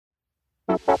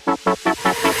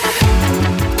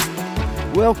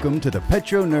Welcome to the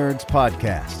Petro Nerds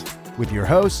Podcast with your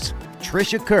hosts,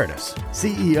 Trisha Curtis,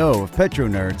 CEO of Petro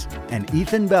Nerds, and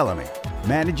Ethan Bellamy,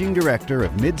 Managing Director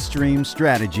of Midstream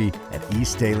Strategy at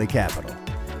East Daily Capital.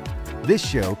 This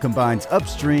show combines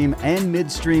upstream and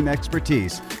midstream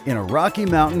expertise in a Rocky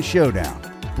Mountain showdown,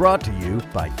 brought to you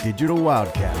by Digital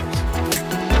Wildcatters.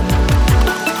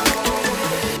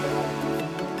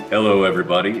 Hello,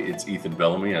 everybody. It's Ethan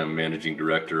Bellamy. I'm Managing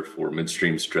Director for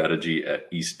Midstream Strategy at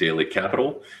East Daily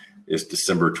Capital. It's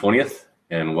December 20th,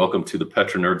 and welcome to the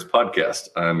Petro Nerds Podcast.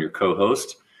 I'm your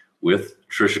co-host with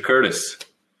Trisha Curtis.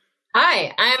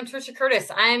 Hi, I am Trisha Curtis.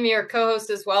 I am your co-host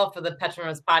as well for the Petro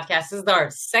Nerds Podcast. This is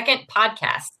our second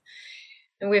podcast,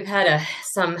 and we've had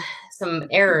some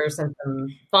errors and some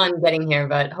fun getting here,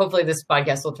 but hopefully this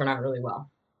podcast will turn out really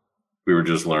well. We were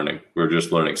just learning.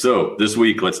 So this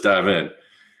week, let's dive in.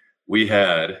 We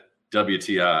had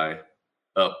WTI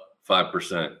up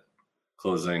 5%,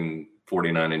 closing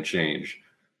 49 and change.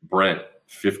 Brent,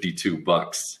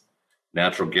 $52.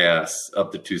 Natural gas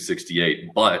up to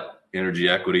 $268, but energy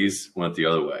equities went the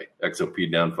other way.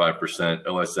 XOP down 5%,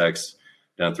 OSX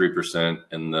down 3%,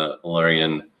 and the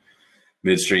Alerian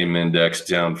Midstream Index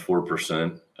down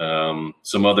 4%.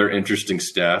 Some other interesting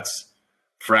stats.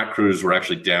 Frac crews were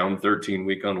actually down 13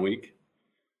 week on week.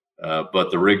 But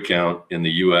the rig count in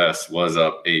the U.S. was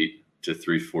up 8 to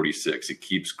 346. It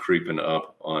keeps creeping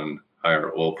up on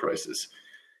higher oil prices.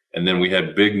 And then we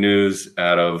had big news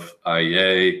out of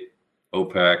IEA,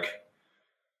 OPEC.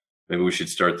 Maybe we should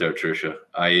start there, Tricia.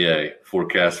 IEA,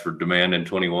 forecast for demand in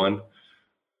 21.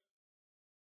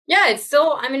 Yeah, it's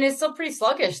still pretty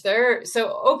sluggish there.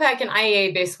 So OPEC and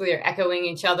IEA basically are echoing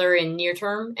each other in near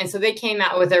term. And so they came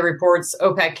out with their reports,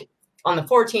 OPEC on the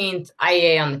 14th,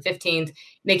 IEA on the 15th.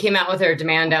 They came out with their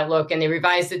demand outlook and they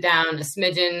revised it down a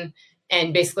smidgen.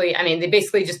 And they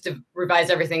just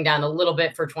revised everything down a little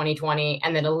bit for 2020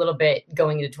 and then a little bit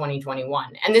going into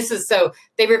 2021. And so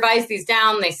they revised these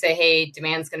down. They say, hey,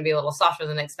 demand's going to be a little softer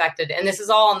than expected. And this is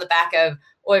all on the back of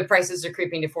oil prices are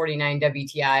creeping to 49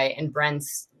 WTI and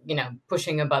Brent's,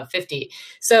 pushing above 50.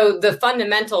 So the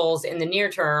fundamentals in the near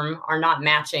term are not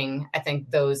matching, I think,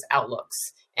 those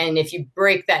outlooks. And if you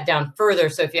break that down further,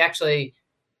 so if you actually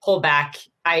pull back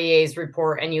IEA's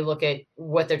report and you look at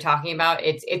what they're talking about,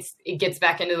 it gets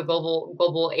back into the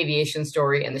global aviation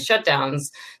story and the shutdowns.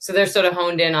 So they're sort of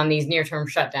honed in on these near-term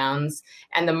shutdowns,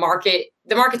 and the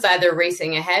market's either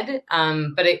racing ahead.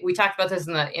 But we talked about this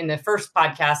in the first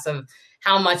podcast of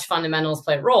how much fundamentals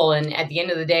play a role. And at the end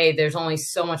of the day, there's only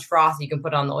so much froth you can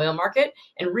put on the oil market.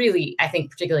 And really, I think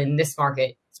particularly in this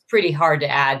market, pretty hard to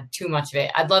add too much of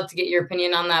it. I'd love to get your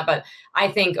opinion on that, but I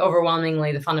think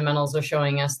overwhelmingly the fundamentals are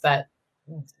showing us that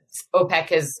OPEC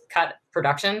has cut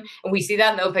production, and we see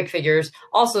that in the OPEC figures.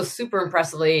 Also, super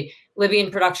impressively,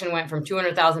 Libyan production went from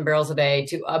 200,000 barrels a day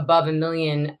to above a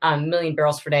million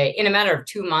barrels per day in a matter of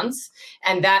 2 months,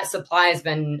 and that supply has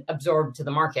been absorbed to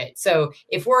the market. So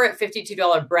if we're at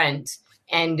 $52 Brent,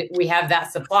 and we have that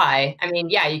supply,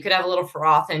 you could have a little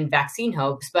froth and vaccine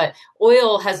hopes, but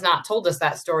oil has not told us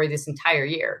that story this entire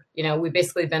year. We've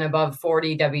basically been above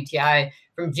 40 WTI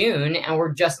from June, and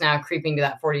we're just now creeping to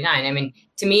that 49.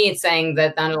 To me, it's saying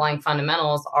that the underlying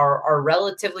fundamentals are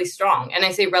relatively strong. And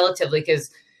I say relatively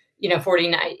because,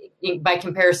 49, by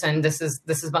comparison, this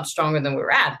is much stronger than we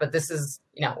were at, but this is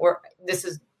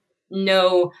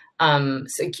no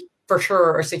for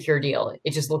sure or secure deal.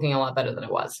 It's just looking a lot better than it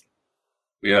was.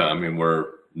 Yeah, we're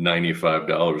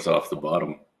 $95 off the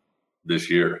bottom this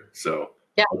year. So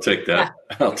yeah. I'll take that.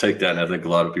 Yeah. I'll take that. And I think a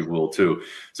lot of people will too.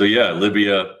 So yeah,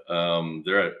 Libya,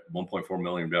 they're at 1.4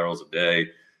 million barrels a day.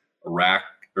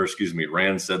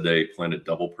 Iran said they plan to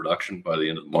double production by the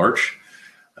end of March.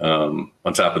 On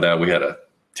top of that, we had a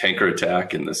tanker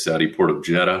attack in the Saudi port of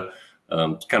Jeddah.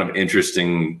 Kind of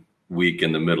interesting week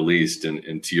in the Middle East.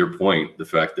 And to your point, the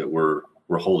fact that we're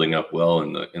holding up well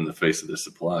in the face of the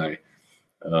supply.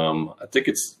 I think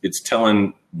it's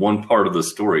telling one part of the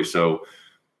story. So,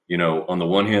 on the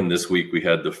one hand, this week we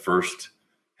had the first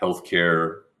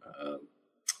healthcare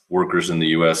workers in the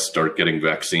U.S. start getting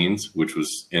vaccines, which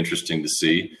was interesting to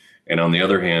see. And on the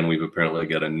other hand, we've apparently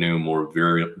got a new, more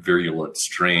virulent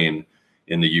strain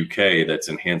in the UK that's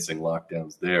enhancing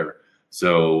lockdowns there.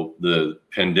 So the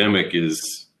pandemic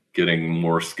is getting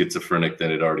more schizophrenic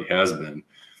than it already has been.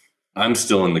 I'm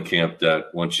still in the camp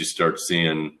that once you start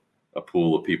seeing a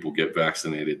pool of people get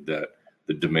vaccinated, that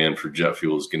the demand for jet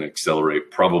fuel is going to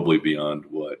accelerate probably beyond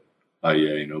what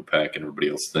IEA and OPEC and everybody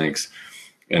else thinks.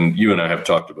 And you and I have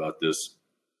talked about this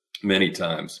many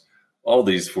times. All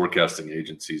these forecasting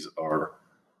agencies are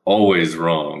always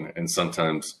wrong and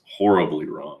sometimes horribly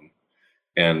wrong.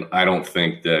 And I don't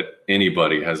think that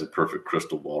anybody has a perfect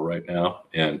crystal ball right now.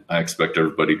 And I expect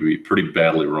everybody to be pretty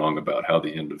badly wrong about how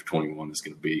the end of 21 is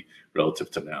going to be relative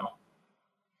to now.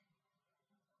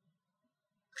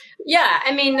 Yeah,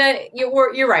 I mean,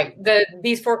 you're right.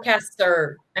 These forecasts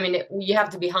are, I mean, you have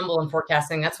to be humble in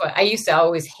forecasting. That's why I used to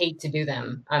always hate to do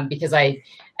them because I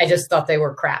just thought they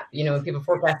were crap. When people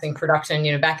forecasting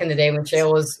production, back in the day when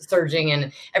shale was surging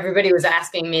and everybody was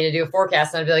asking me to do a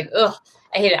forecast, and I'd be like, ugh,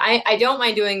 I hate it. I don't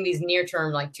mind doing these near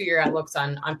term, like 2-year outlooks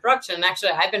on production. And actually,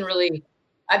 I've been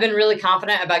really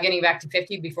confident about getting back to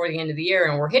 50 before the end of the year,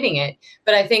 and we're hitting it.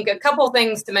 But I think a couple of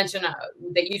things to mention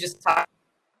that you just talked.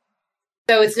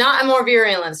 So it's not a more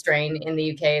virulent strain in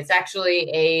the UK. It's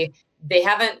actually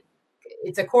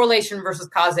it's a correlation versus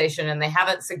causation, and they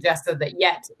haven't suggested that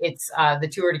yet. It's the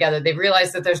two are together. They've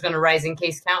realized that there's been a rising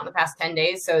case count in the past 10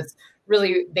 days. So it's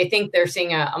really, they think they're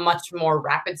seeing a much more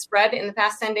rapid spread in the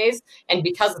past 10 days. And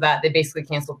because of that, they basically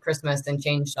canceled Christmas and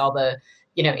changed all the,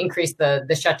 increased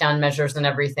the shutdown measures and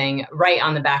everything right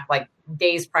on the back, like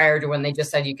days prior to when they just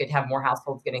said you could have more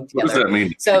households getting together. What does that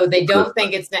mean? So they don't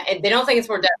think it's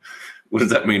more. What does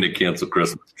that mean to cancel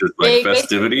Christmas? Just like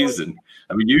festivities? And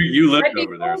I mean, you lived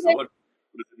over there, so what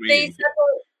does it mean?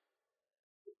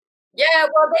 Yeah,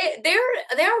 well,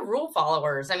 they're rule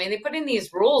followers. I mean, they put in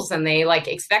these rules and they like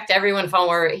expect everyone to follow.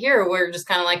 We're just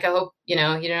kind of like, I hope,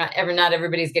 not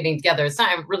everybody's getting together. It's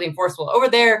not really enforceable over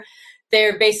there.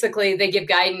 They're basically, they give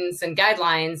guidance and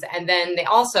guidelines. And then they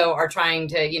also are trying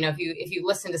to, if you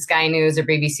listen to Sky News or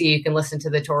BBC, you can listen to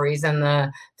the Tories and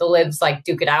the Libs like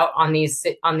duke it out on these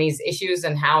issues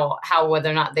and how whether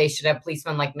or not they should have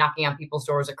policemen like knocking on people's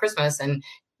doors at Christmas and,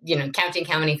 counting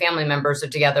how many family members are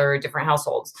together in different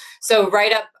households. So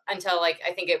right up until I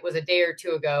think it was a day or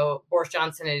two ago, Boris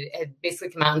Johnson had basically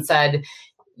come out and said,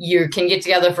 you can get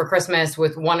together for Christmas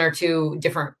with 1 or 2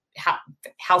 different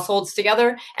households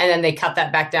together. And then they cut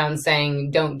that back down saying,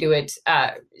 don't do it,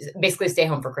 basically stay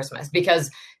home for Christmas,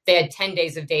 because they had 10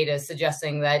 days of data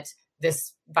suggesting that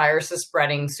this virus is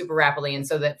spreading super rapidly. And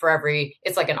so that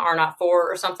it's like an R0.4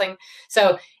 or something.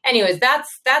 So anyways,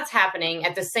 that's happening.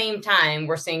 At the same time,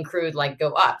 we're seeing crude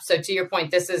go up. So to your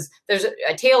point, there's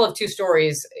a tale of two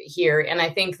stories here. And I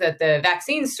think that the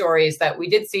vaccine stories that we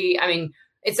did see, I mean,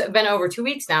 it's been over 2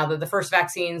 weeks now that the first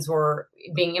vaccines were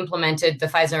being implemented, the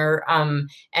Pfizer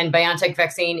and BioNTech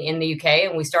vaccine in the UK.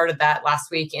 And we started that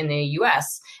last week in the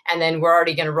US. And then we're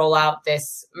already going to roll out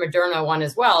this Moderna one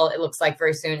as well, it looks like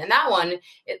very soon. And that one,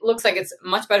 it looks like it's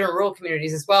much better in rural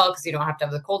communities as well, because you don't have to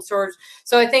have the cold storage.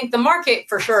 So I think the market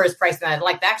for sure is pricing that,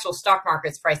 like the actual stock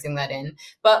market's pricing that in.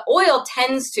 But oil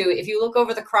tends to, if you look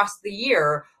over the cross of the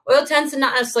year, oil tends to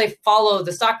not necessarily follow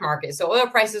the stock market. So oil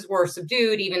prices were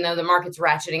subdued, even though the market's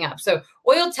ratcheting up. So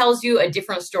oil tells you a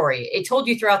different story. It told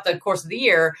you throughout the course of the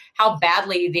year how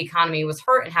badly the economy was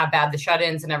hurt and how bad the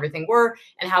shut-ins and everything were,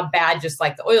 and how bad just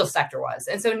like the oil sector was.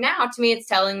 And so now to me, it's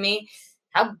telling me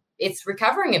how it's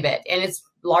recovering a bit. And it's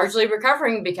largely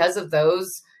recovering because of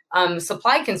those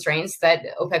supply constraints that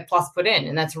OPEC Plus put in.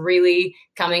 And that's really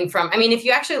coming from, I mean, if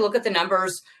you actually look at the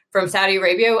numbers from Saudi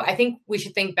Arabia, I think we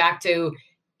should think back to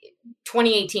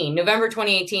 2018, November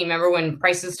 2018, remember when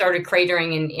prices started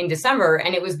cratering in December,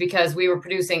 and it was because we were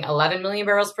producing 11 million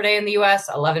barrels per day in the US,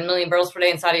 11 million barrels per day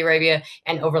in Saudi Arabia,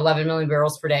 and over 11 million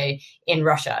barrels per day in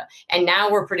Russia. And now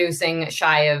we're producing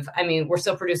we're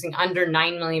still producing under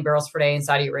 9 million barrels per day in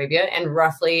Saudi Arabia and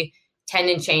roughly 10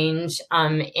 and change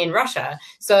in Russia.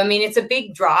 So, I mean, it's a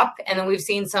big drop. And then we've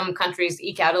seen some countries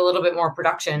eke out a little bit more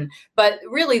production. But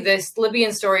really, this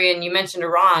Libyan story, and you mentioned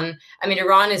Iran, I mean,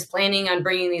 Iran is planning on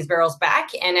bringing these barrels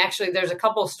back. And actually, there's a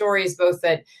couple of stories, both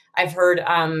that I've heard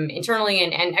internally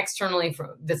and externally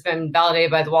that's been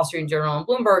validated by the Wall Street Journal and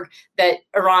Bloomberg, that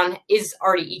Iran is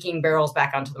already eking barrels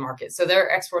back onto the market. So their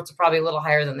exports are probably a little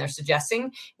higher than they're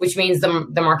suggesting, which means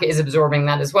the market is absorbing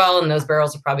that as well. And those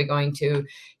barrels are probably going to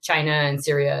China and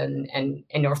Syria and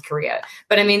North Korea.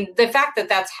 But I mean, the fact that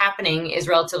that's happening is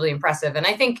relatively impressive. And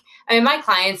I think, my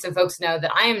clients and folks know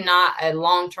that I am not a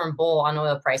long-term bull on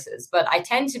oil prices, but I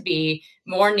tend to be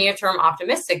more near-term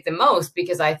optimistic than most,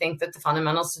 because I think that the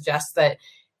fundamentals suggest that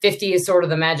 50 is sort of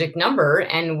the magic number,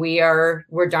 and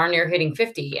we're darn near hitting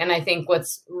 50. And I think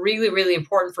what's really, really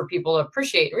important for people to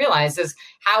appreciate and realize is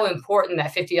how important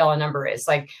that $50 number is.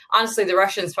 Like, honestly, the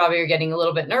Russians probably are getting a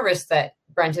little bit nervous that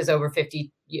Brent is over $50,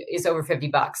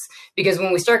 because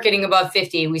when we start getting above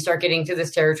 50, we start getting to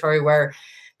this territory where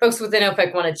folks within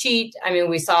OPEC want to cheat. I mean,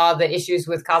 we saw the issues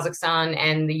with Kazakhstan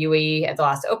and the UAE at the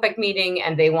last OPEC meeting,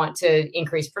 and they want to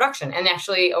increase production. And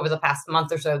actually, over the past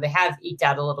month or so, they have eked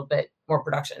out a little bit more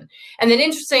production. And then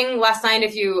interesting, last night,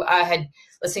 if you had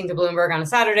listening to Bloomberg on a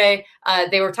Saturday,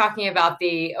 they were talking about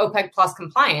the OPEC plus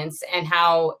compliance and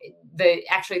how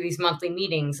these monthly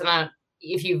meetings, and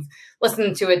if you've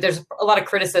listened to it, there's a lot of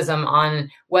criticism on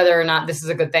whether or not this is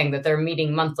a good thing that they're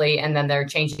meeting monthly and then they're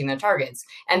changing their targets.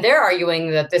 And they're arguing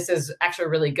that this is actually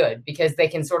really good because they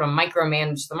can sort of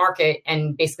micromanage the market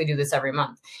and basically do this every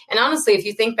month. And honestly, if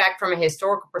you think back from a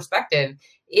historical perspective,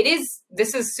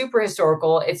 this is super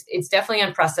historical. It's definitely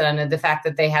unprecedented, the fact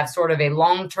that they have sort of a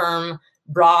long-term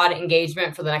broad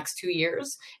engagement for the next 2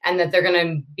 years, and that they're going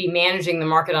to be managing the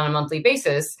market on a monthly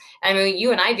basis. I mean,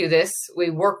 you and I do this. We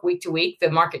work week to week.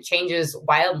 The market changes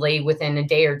wildly within a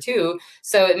day or two.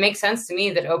 So it makes sense to me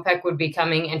that OPEC would be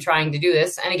coming and trying to do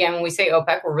this. And again, when we say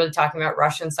OPEC, we're really talking about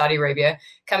Russia and Saudi Arabia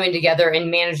coming together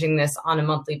and managing this on a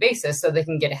monthly basis so they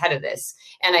can get ahead of this.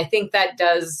 And I think that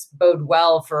does bode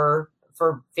well for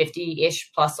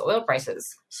 50-ish plus oil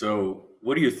prices. So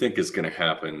what do you think is going to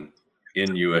happen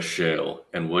in U.S. shale,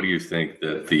 and what do you think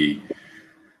that the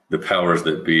powers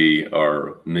that be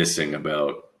are missing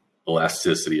about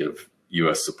elasticity of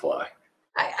U.S. supply?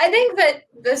 I think that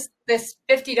this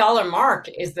 $50 mark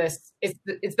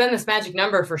it's been this magic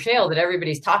number for shale that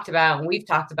everybody's talked about, and we've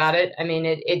talked about it. I mean,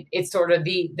 it's sort of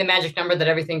the magic number that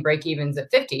everything break evens at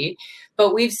 50.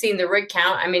 But we've seen the rig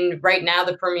count. I mean, right now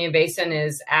the Permian Basin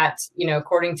is at,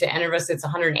 according to Enervus, it's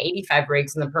 185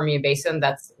 rigs in the Permian Basin.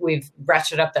 We've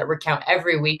ratcheted up that rig count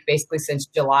every week basically since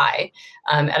July,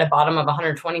 at a bottom of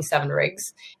 127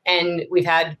 rigs, and we've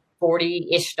had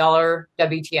 $40-ish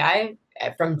WTI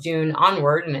from June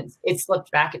onward, and it's slipped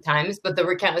back at times, but the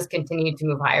rig count has continued to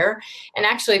move higher. And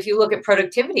actually, if you look at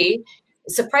productivity,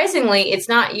 surprisingly, it's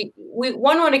not.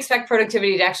 One would expect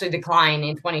productivity to actually decline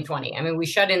in 2020. I mean, we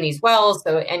shut in these wells,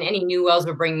 and any new wells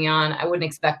we're bringing on, I wouldn't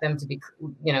expect them to be,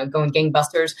 going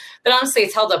gangbusters. But honestly,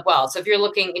 it's held up well. So if you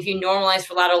normalize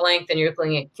for lateral length and you're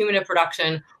looking at cumulative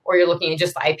production, or you're looking at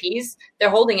just the IPs, they're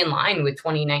holding in line with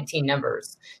 2019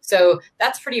 numbers. So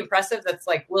that's pretty impressive. That's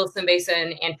like Williston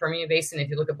Basin and Permian Basin, if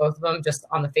you look at both of them, just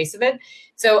on the face of it.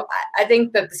 So I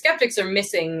think that the skeptics are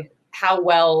missing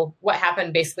what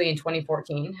happened basically in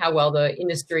 2014, how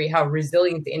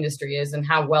resilient the industry is and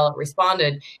how well it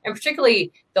responded, and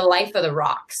particularly the life of the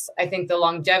rocks. I think the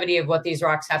longevity of what these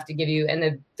rocks have to give you,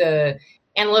 and the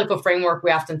analytical framework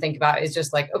we often think about is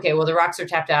just like, okay, well, the rocks are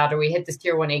tapped out or we hit this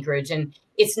tier 1 acreage, and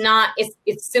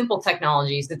it's simple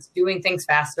technologies. It's doing things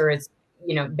faster. It's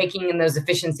baking in those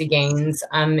efficiency gains,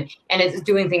 and it's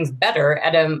doing things better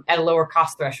at a lower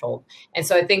cost threshold. And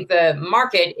so I think the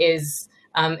market is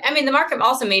the market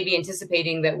also may be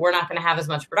anticipating that we're not going to have as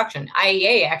much production.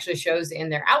 IEA actually shows in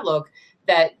their outlook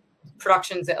that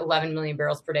production's at 11 million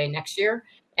barrels per day next year.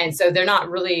 And so they're not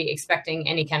really expecting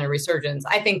any kind of resurgence.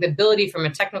 I think the ability from a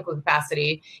technical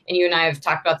capacity, and you and I have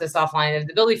talked about this offline,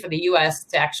 the ability for the U.S.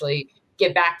 to actually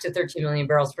get back to 13 million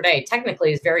barrels per day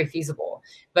technically is very feasible.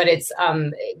 But it's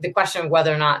the question of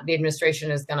whether or not the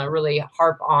administration is going to really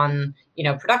harp on,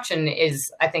 production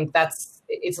is, I think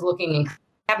it's looking in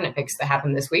cabinet picks that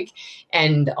happened this week,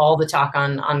 and all the talk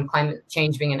on climate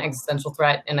change being an existential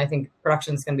threat. And I think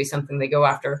production is going to be something they go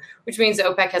after, which means that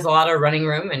OPEC has a lot of running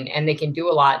room and they can do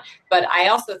a lot. But I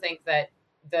also think that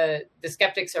the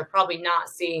skeptics are probably not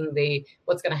seeing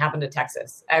what's going to happen to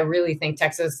Texas. I really think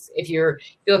Texas, if you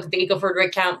look at the Eagle Ford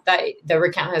rig count, that the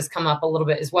rig count has come up a little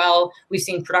bit as well. We've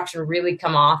seen production really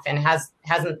come off and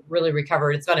hasn't really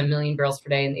recovered. It's about 1 million barrels per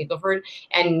day in the Eagle Ford,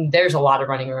 and there's a lot of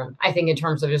running room. I think in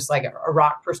terms of just like a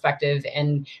rock perspective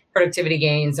and productivity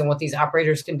gains and what these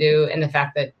operators can do, and the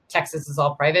fact that Texas is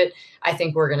all private, I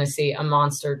think we're going to see a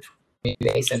monster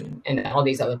basin and all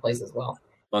these other places as well.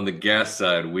 On the gas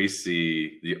side, we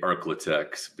see the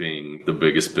Arklatex being the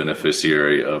biggest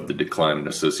beneficiary of the decline in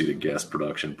associated gas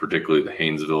production, particularly the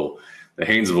Haynesville. The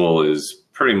Haynesville is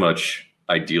pretty much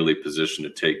ideally positioned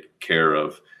to take care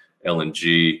of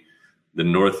LNG. The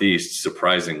Northeast,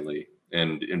 surprisingly,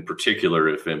 and in particular,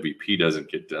 if MVP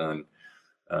doesn't get done,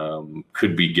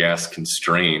 could be gas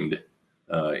constrained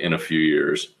in a few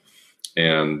years.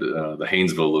 And the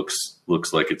Haynesville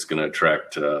looks like it's going to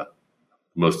attract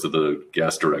most of the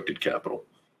gas-directed capital.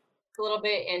 A little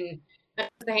bit in the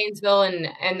Haynesville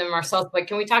and the Marcellus, but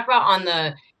can we talk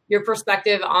about your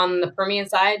perspective on the Permian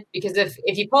side? Because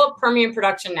if you pull up Permian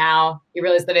production now, you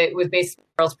realize that it was basically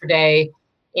barrels per day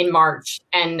in March,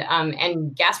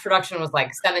 and gas production was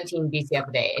like 17 BCF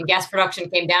a day, and gas production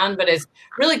came down, but has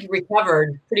really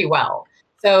recovered pretty well.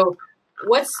 So,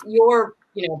 what's your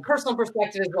personal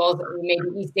perspective, as well as maybe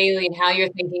East Daily, and how you're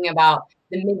thinking about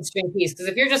the midstream piece? Because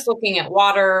if you're just looking at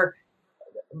water,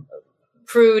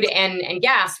 crude and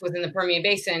gas within the Permian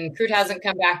Basin. Crude hasn't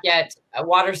come back yet.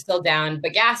 Water's still down,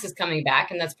 but gas is coming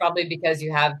back. And that's probably because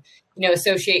you have, the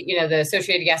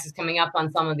associated gas is coming up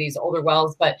on some of these older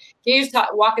wells. But can you just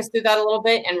walk us through that a little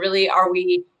bit? And really, are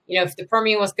we, if the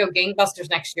Permian wants to go gangbusters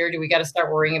next year, do we got to start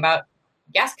worrying about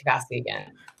gas capacity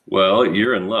again? Well,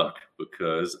 you're in luck,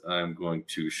 because I'm going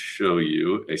to show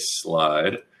you a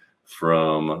slide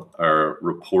from our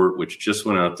report, which just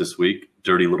went out this week,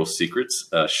 Dirty Little Secrets,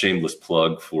 a shameless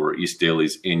plug for East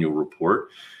Daily's annual report.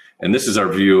 And this is our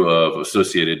view of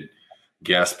associated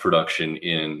gas production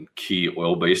in key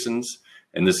oil basins.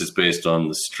 And this is based on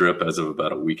the strip as of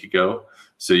about a week ago.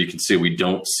 So you can see we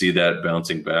don't see that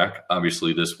bouncing back.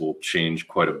 Obviously, this will change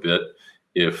quite a bit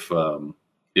if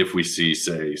we see,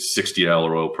 say,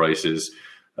 $60 oil prices.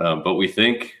 But we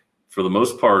think, for the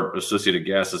most part, associated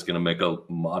gas is going to make a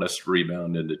modest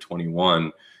rebound into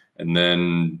 21. And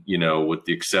then, with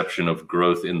the exception of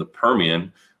growth in the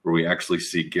Permian, where we actually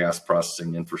see gas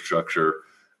processing infrastructure,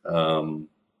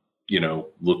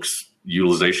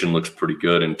 utilization looks pretty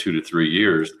good in 2 to 3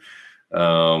 years.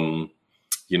 The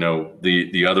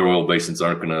other oil basins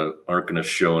aren't gonna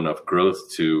show enough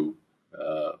growth to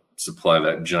supply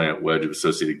that giant wedge of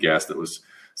associated gas that was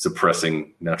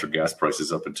suppressing natural gas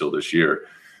prices up until this year.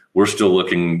 We're still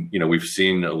looking, we've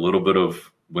seen a little bit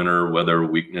of winter weather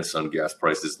weakness on gas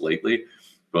prices lately,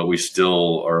 but we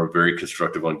still are very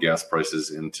constructive on gas prices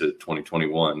into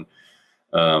 2021.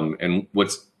 And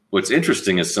what's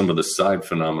interesting is some of the side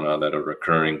phenomena that are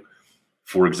occurring.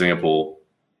 For example,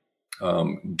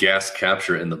 gas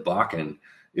capture in the Bakken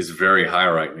is very high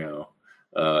right now,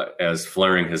 as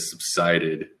flaring has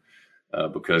subsided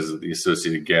because of the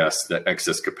associated gas. That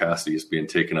excess capacity is being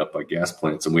taken up by gas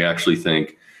plants. And we actually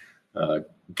think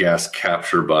gas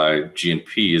capture by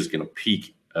G&P is going to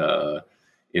peak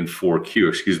in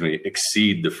 4Q,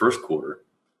 exceed the first quarter,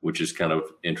 which is kind of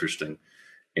interesting.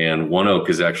 And ONEOK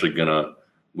is actually going to,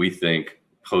 we think,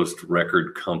 post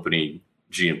record company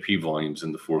G&P volumes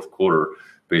in the fourth quarter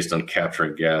based on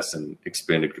capturing gas and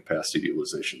expanded capacity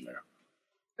utilization there.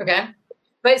 Okay.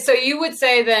 But so you would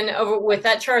say then, with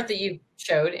that chart that you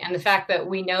showed and the fact that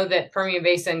we know that Permian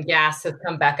Basin gas has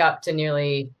come back up to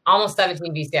nearly almost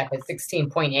 17 BCF at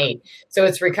 16.8. So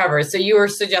it's recovered. So you were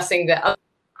suggesting that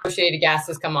associated gas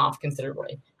has come off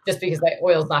considerably just because that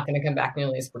oil is not going to come back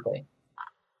nearly as quickly.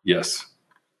 Yes.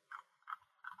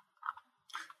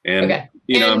 And, okay.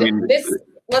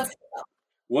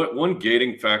 One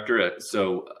gating factor.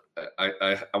 So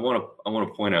I want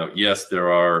to point out, yes,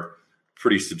 there are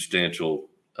pretty substantial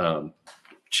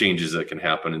changes that can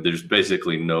happen. And there's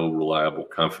basically no reliable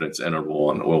confidence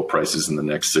interval on oil prices in the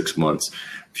next 6 months.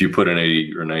 If you put an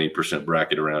 80 or 90%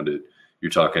 bracket around it,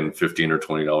 you're talking $15 or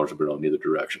 $20 a barrel in either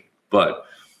direction. But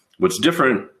what's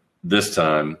different this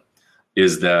time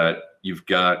is that you've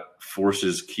got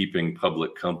forces keeping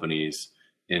public companies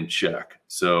in check.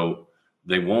 So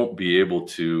they won't be able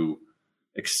to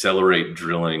accelerate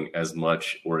drilling as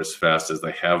much or as fast as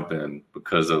they have been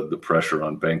because of the pressure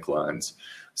on bank lines.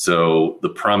 So the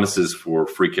promises for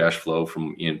free cash flow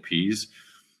from E&Ps,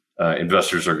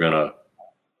 investors are going to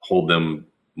hold them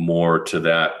more to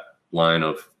that line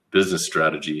of business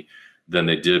strategy than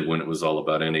they did when it was all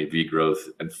about NAV growth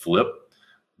and flip.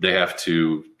 They have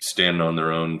to stand on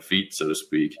their own feet, so to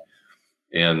speak.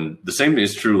 And the same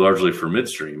is true largely for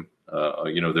midstream.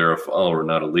 They're a follower,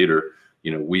 not a leader.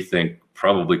 We think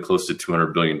probably close to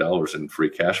 $200 billion in free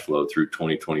cash flow through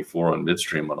 2024 on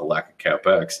midstream on a lack of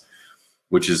CapEx,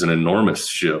 which is an enormous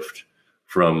shift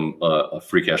from a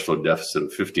free cash flow deficit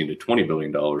of $15 to $20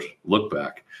 billion look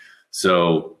back.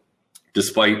 So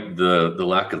despite the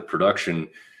lack of production,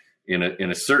 in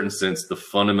a certain sense, the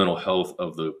fundamental health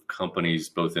of the companies,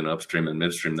 both in upstream and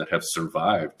midstream, that have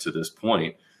survived to this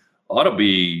point ought to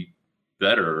be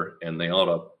better, and they ought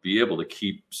to be able to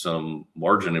keep some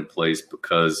margin in place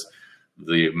because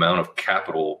the amount of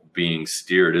capital being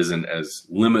steered isn't as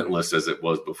limitless as it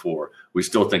was before. We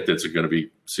still think that there's going to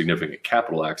be significant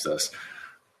capital access,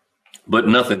 but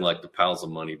nothing like the piles of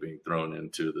money being thrown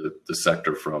into the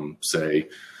sector from, say,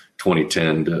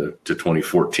 2010 to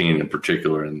 2014 in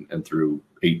particular, and through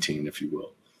 18, if you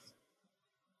will.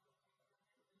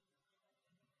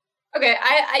 Okay,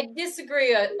 I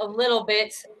disagree a little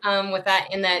bit with that,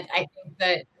 in that I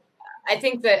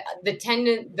think that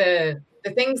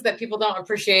the things that people don't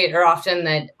appreciate are often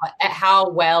that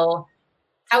how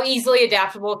easily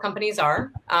adaptable companies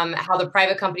are, how the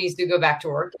private companies do go back to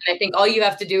work. And I think all you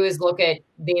have to do is look at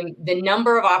the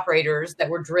number of operators that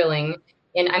were drilling.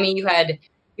 And I mean, you had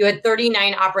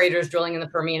 39 operators drilling in the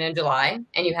Permian in July,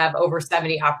 and you have over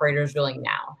 70 operators drilling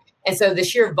now. And so the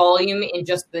sheer volume in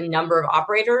just the number of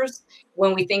operators,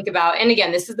 when we think about, and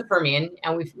again, this is the Permian,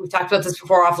 and we've talked about this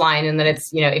before offline, and that it's,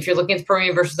 if you're looking at the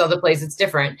Permian versus other places, it's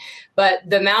different. But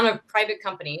the amount of private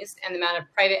companies and the amount of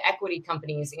private equity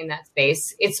companies in that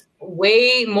space, it's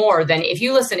way more than if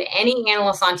you listen to any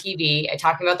analyst on TV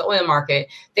talking about the oil market,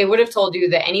 they would have told you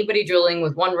that anybody drilling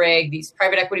with one rig, these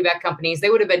private equity backed companies, they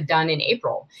would have been done in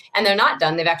April. And they're not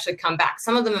done. They've actually come back.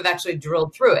 Some of them have actually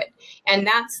drilled through it. And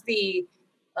that's the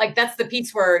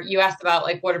piece where you asked about,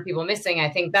 like, what are people missing? I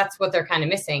think that's what they're kind of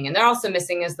missing. And they're also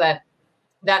missing is that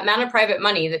amount of private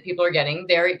money that people are getting,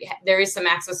 there is some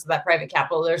access to that private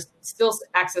capital. There's still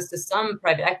access to some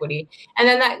private equity. And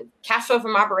then that cash flow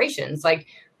from operations, like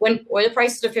when oil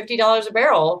prices are $50 a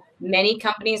barrel, many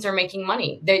companies are making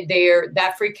money.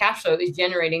 That free cash flow is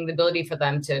generating the ability for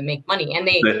them to make money. And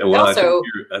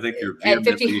I think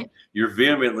you're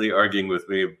vehemently arguing with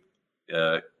me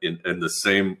in the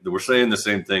same. We're saying the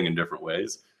same thing in different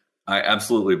ways. I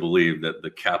absolutely believe that the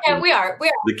capital. Yeah, we are.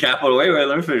 The capital. Wait,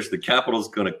 let me finish. The capital is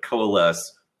going to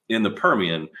coalesce in the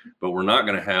Permian, but we're not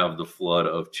going to have the flood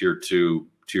of tier 2,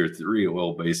 tier 3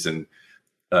 oil basin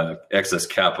excess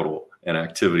capital and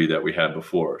activity that we had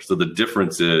before. So the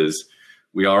difference is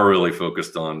we are really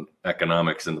focused on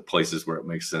economics in the places where it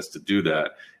makes sense to do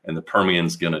that. And the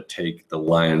Permian's going to take the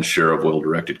lion's share of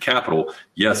oil-directed capital.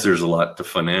 Yes, there's a lot to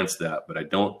finance that, but I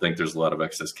don't think there's a lot of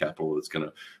excess capital that's going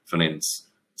to finance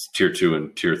tier 2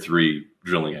 and tier 3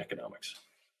 drilling economics.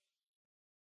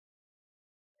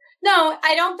 No,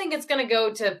 I don't think it's going to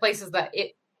go to places that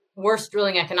worse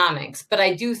drilling economics, but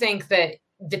I do think that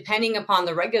depending upon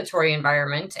the regulatory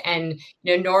environment and,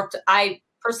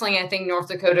 I think North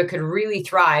Dakota could really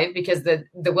thrive because the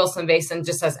Wilson Basin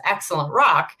just has excellent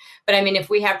rock. But I mean,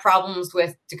 if we have problems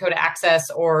with Dakota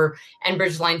Access or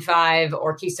Enbridge Line 5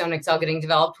 or Keystone XL getting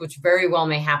developed, which very well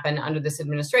may happen under this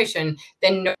administration,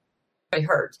 then nobody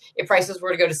hurt. If prices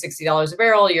were to go to $60 a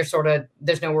barrel,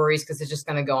 there's no worries because it's just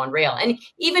going to go on rail. And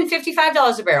even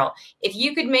 $55 a barrel, if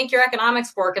you could make your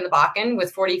economics work in the Bakken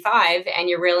with 45 and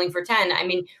you're railing for 10, I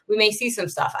mean, we may see some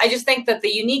stuff. I just think that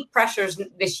the unique pressures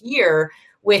this year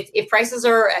if prices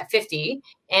are at 50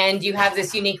 and you have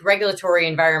this unique regulatory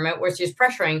environment which is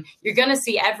pressuring, you're going to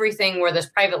see everything where there's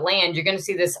private land, you're going to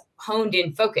see this honed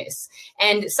in focus.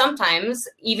 And sometimes,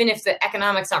 even if the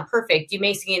economics aren't perfect, you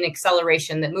may see an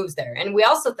acceleration that moves there. And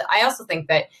I also think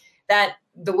that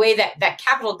the way that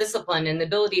capital discipline and the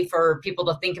ability for people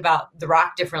to think about the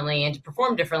rock differently and to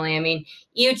perform differently. I mean,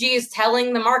 EOG is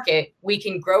telling the market we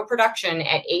can grow production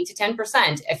at 8 to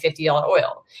 10% at $50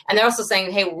 oil. And they're also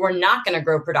saying, hey, we're not going to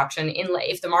grow production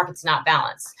if the market's not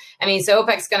balanced. I mean, so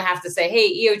OPEC's going to have to say, hey,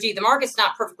 EOG, the market's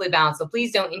not perfectly balanced, so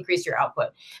please don't increase your output.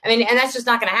 I mean, and that's just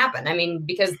not going to happen. I mean,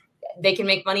 because they can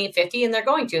make money at 50 and they're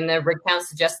going to, and the rig count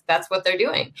suggests that's what they're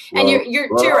doing. And you're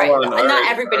right.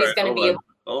 Not everybody's going to be able.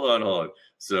 Hold on.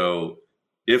 So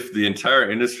if the entire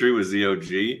industry was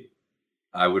EOG,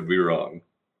 I would be wrong,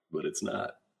 but it's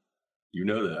not. You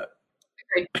know that.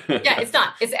 Yeah, it's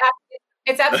not. It's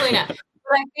absolutely not. But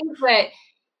I think that,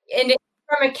 and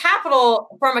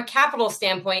from a capital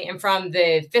standpoint, and from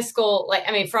the fiscal,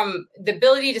 from the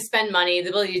ability to spend money, the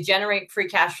ability to generate free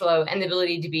cash flow, and the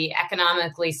ability to be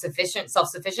economically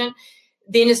self-sufficient,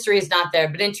 the industry is not there.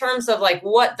 But in terms of like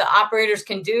what the operators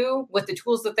can do with the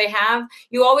tools that they have,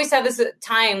 you always have this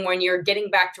time when you're getting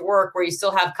back to work where you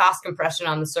still have cost compression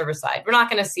on the service side. We're not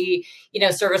going to see,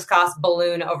 service costs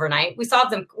balloon overnight.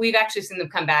 We've actually seen them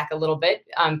come back a little bit.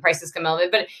 Prices come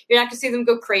elevated, but you're not going to see them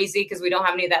go crazy because we don't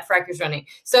have any of that frackers running.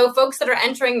 So folks that are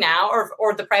entering now,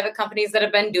 or the private companies that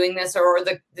have been doing this, or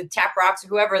the Tap Rocks, or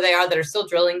whoever they are that are still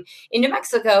drilling in New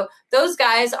Mexico, those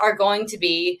guys are going to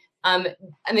be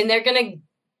they're going to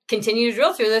continue to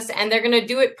drill through this, and they're going to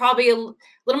do it probably a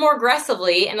little more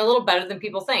aggressively and a little better than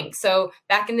people think. So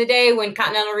back in the day when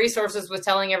Continental Resources was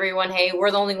telling everyone, hey, we're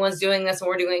the only ones doing this and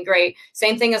we're doing it great.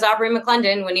 Same thing as Aubrey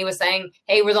McClendon when he was saying,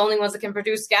 hey, we're the only ones that can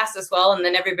produce gas as well. And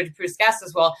then everybody produced gas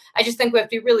as well. I just think we have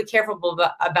to be really careful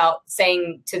about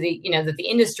saying to that the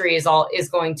industry is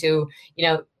going to,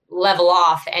 level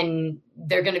off, and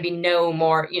they're going to be no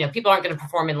more, people aren't going to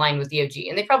perform in line with EOG,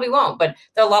 and they probably won't, but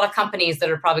there are a lot of companies that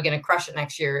are probably going to crush it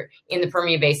next year in the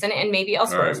Permian Basin and maybe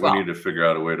elsewhere as well. We need to figure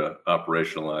out a way to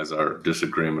operationalize our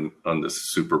disagreement on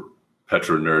this super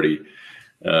petro nerdy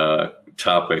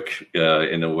topic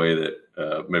in a way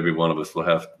that maybe one of us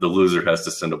the loser has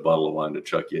to send a bottle of wine to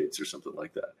Chuck Yates or something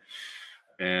like that.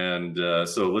 And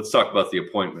so let's talk about the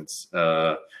appointments.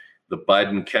 The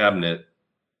Biden cabinet,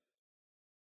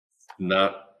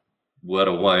 not what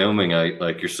a Wyoming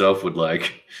like yourself would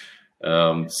like.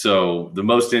 So the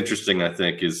most interesting, I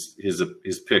think, is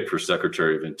his pick for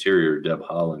Secretary of Interior, Deb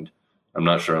Haaland. I'm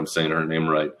not sure I'm saying her name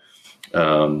right.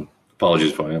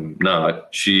 Apologies if I am not.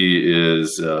 She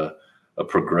is a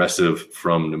progressive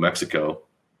from New Mexico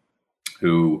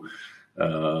who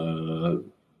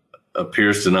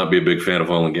appears to not be a big fan of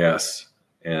oil and gas.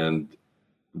 And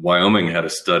Wyoming had a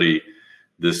study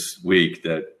this week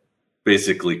that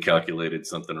basically calculated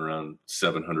something around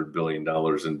 $700 billion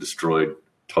and destroyed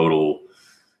total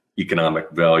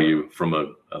economic value from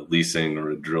a leasing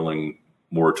or a drilling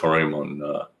moratorium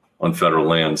on federal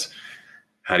lands.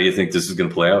 How do you think this is going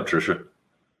to play out, Tricia?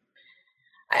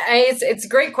 It's a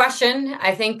great question.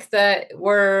 I think that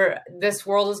this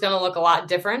world is going to look a lot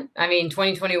different. I mean,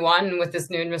 2021 with this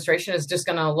new administration is just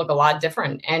going to look a lot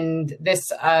different. And this,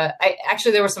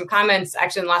 there were some comments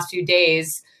actually in the last few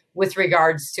days with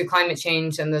regards to climate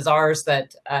change and the czars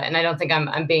that, and I don't think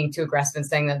I'm being too aggressive in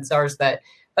saying that the czars that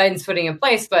Biden's putting in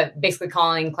place, but basically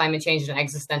calling climate change an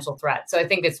existential threat. So I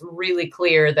think it's really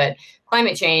clear that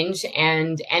climate change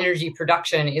and energy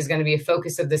production is going to be a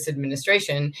focus of this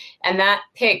administration. And that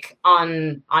pick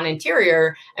on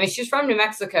Interior, I mean, she's from New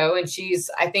Mexico, and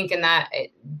I think in that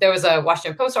there was a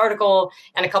Washington Post article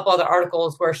and a couple other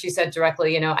articles where she said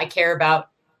directly, I care about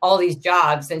all these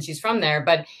jobs, and she's from there.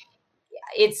 But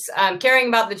it's caring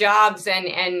about the jobs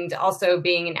and also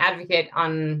being an advocate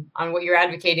on what you're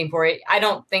advocating for. I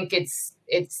don't think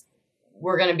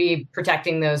we're going to be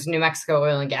protecting those New Mexico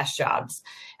oil and gas jobs.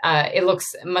 It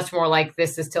looks much more like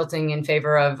this is tilting in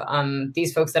favor of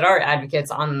these folks that are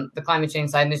advocates on the climate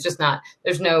change side. And it's just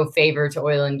there's no favor to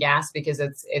oil and gas because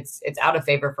it's out of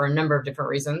favor for a number of different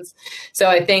reasons. So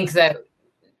I think that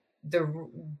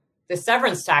the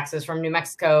severance taxes from New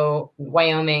Mexico,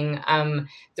 Wyoming,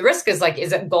 the risk is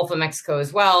it Gulf of Mexico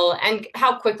as well, and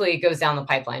how quickly it goes down the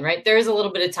pipeline, right? There is a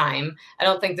little bit of time. I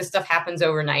don't think this stuff happens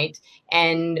overnight,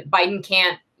 and Biden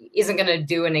isn't going to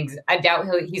do I doubt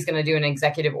he's going to do an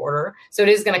executive order. So it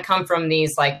is going to come from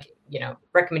these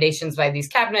recommendations by these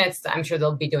cabinets. I'm sure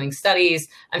they'll be doing studies.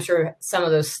 I'm sure some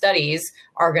of those studies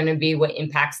are going to be what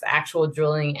impacts the actual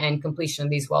drilling and completion of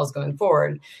these wells going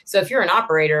forward. So if you're an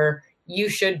operator, you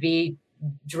should be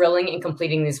drilling and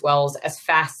completing these wells as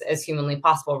fast as humanly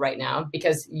possible right now,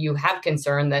 because you have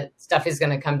concern that stuff is going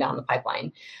to come down the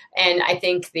pipeline. And I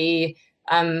think the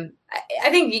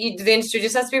industry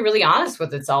just has to be really honest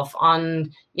with itself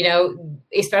on,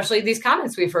 especially these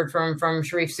comments we've heard from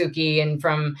Sharif Suki and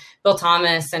from Bill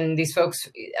Thomas and these folks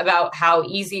about how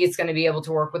easy it's going to be able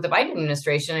to work with the Biden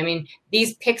administration. I mean,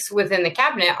 these picks within the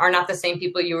cabinet are not the same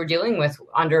people you were dealing with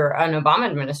under an Obama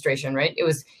administration, right? It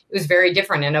was very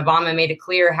different. And Obama made it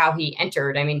clear how he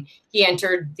entered. I mean, he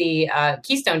entered the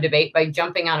Keystone debate by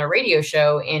jumping on a radio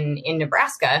show in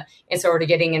Nebraska and sort of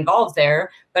getting involved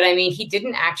there. But I mean, he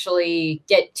didn't actually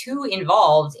get too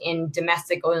involved in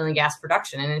domestic oil and gas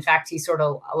production. And in fact, he sort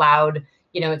of allowed,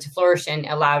 to flourish and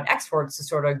allowed exports to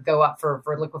sort of go up for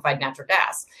liquefied natural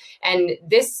gas. And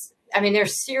this, I mean,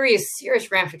 there's serious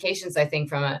ramifications, I think,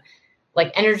 from a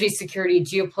energy security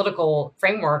geopolitical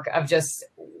framework of just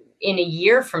in a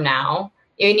year from now,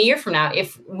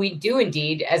 if we do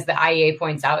indeed, as the IEA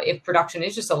points out, if production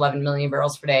is just 11 million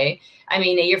barrels per day, I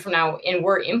mean, a year from now, and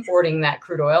we're importing that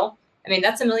crude oil, I mean,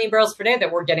 that's 1 million barrels per day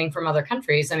that we're getting from other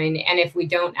countries. I mean, and if we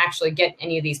don't actually get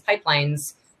any of these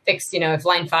pipelines fixed, if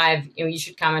Line 5, you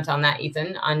should comment on that,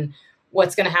 Ethan, on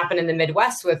what's going to happen in the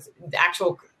Midwest with the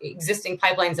actual existing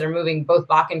pipelines that are moving both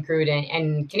Bakken crude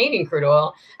and Canadian crude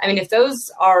oil. I mean, if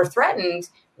those are threatened,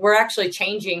 we're actually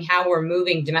changing how we're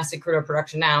moving domestic crude oil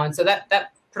production now. And so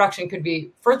that production could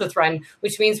be further threatened,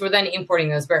 which means we're then importing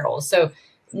those barrels. So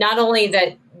not only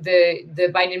that the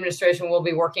Biden administration will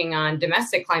be working on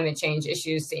domestic climate change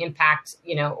issues to impact,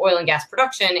 oil and gas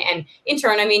production. And in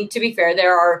turn, I mean, to be fair,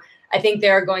 I think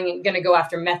they're going to go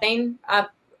after methane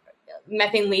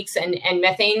leaks and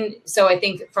methane. So I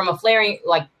think from a flaring,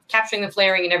 capturing the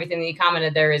flaring and everything that you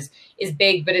commented there is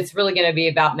big, but it's really going to be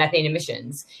about methane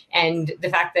emissions. And the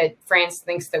fact that France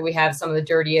thinks that we have some of the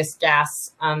dirtiest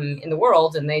gas in the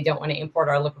world and they don't want to import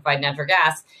our liquefied natural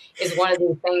gas is one of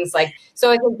these things.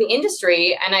 So I think the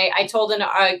industry, and I told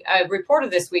a reporter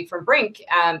this week from Brink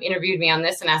interviewed me on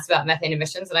this and asked about methane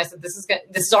emissions. And I said, this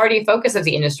is already a focus of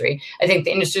the industry. I think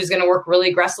the industry is going to work really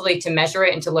aggressively to measure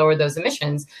it and to lower those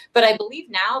emissions. But I believe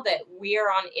now that we are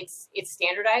on, it's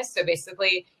standardized. So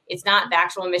basically, it's not the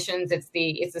actual emissions. It's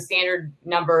the standard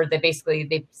number that basically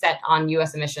they set on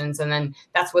U.S. emissions, and then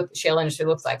that's what the shale industry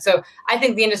looks like. So I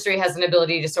think the industry has an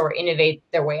ability to sort of innovate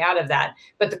their way out of that.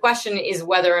 But the question is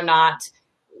whether or not,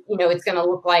 it's going to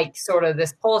look like sort of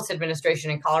this Polis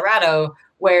administration in Colorado,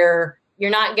 where you're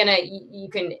not going to, you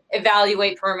can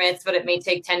evaluate permits, but it may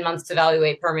take 10 months to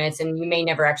evaluate permits, and you may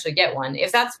never actually get one.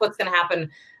 If that's what's going to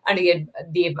happen under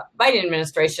the Biden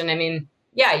administration, I mean,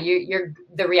 yeah,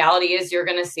 the reality is you're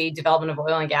going to see development of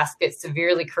oil and gas get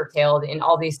severely curtailed in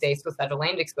all these states with federal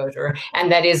land exposure. And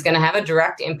that is going to have a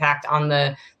direct impact on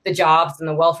the jobs and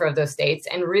the welfare of those states,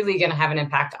 and really going to have an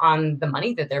impact on the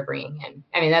money that they're bringing in.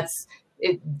 I mean,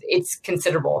 it's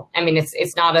considerable. I mean,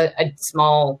 it's not a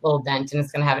small little dent, and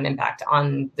it's going to have an impact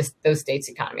on those states'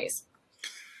 economies.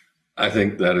 I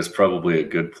think that is probably a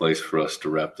good place for us to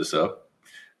wrap this up.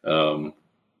 On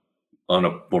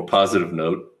a more positive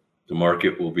note, the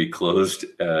market will be closed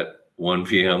at 1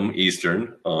 p.m.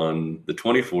 Eastern on the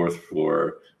 24th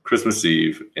for Christmas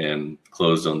Eve and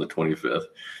closed on the 25th.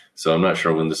 So I'm not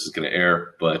sure when this is going to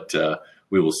air, but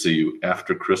we will see you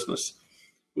after Christmas.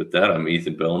 With that, I'm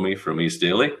Ethan Bellamy from East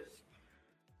Daily.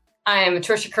 I am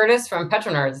Tricia Curtis from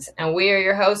PetroNerds, and we are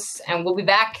your hosts, and we'll be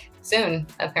back soon,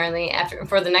 apparently,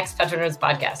 for the next PetroNerds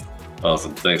podcast.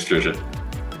 Awesome. Thanks, Tricia.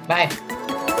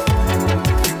 Bye.